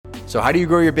So how do you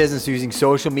grow your business using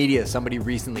social media? Somebody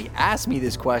recently asked me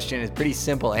this question. It's a pretty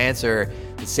simple answer.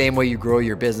 The same way you grow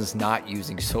your business not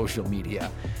using social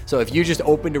media. So if you just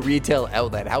opened a retail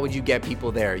outlet, how would you get people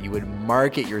there? You would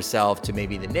market yourself to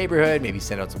maybe the neighborhood, maybe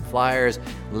send out some flyers,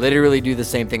 literally do the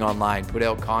same thing online, put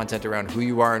out content around who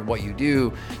you are and what you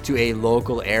do to a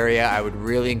local area. I would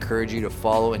really encourage you to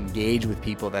follow, engage with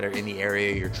people that are in the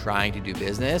area you're trying to do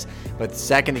business. But the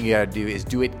second thing you gotta do is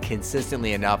do it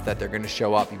consistently enough that they're gonna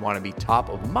show up. You wanna be top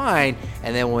of mind,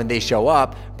 and then when they show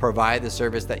up, provide the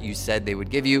service that you said they would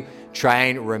give you. Try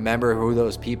and remember who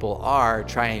those people are,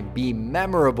 try and be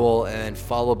memorable, and then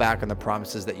follow back on the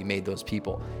promises that you made those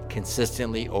people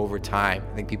consistently over time.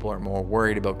 I think people are more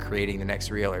worried about creating the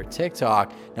next reel or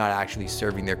TikTok, not actually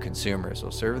serving their consumers. So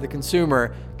serve the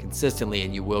consumer consistently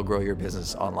and you will grow your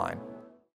business online.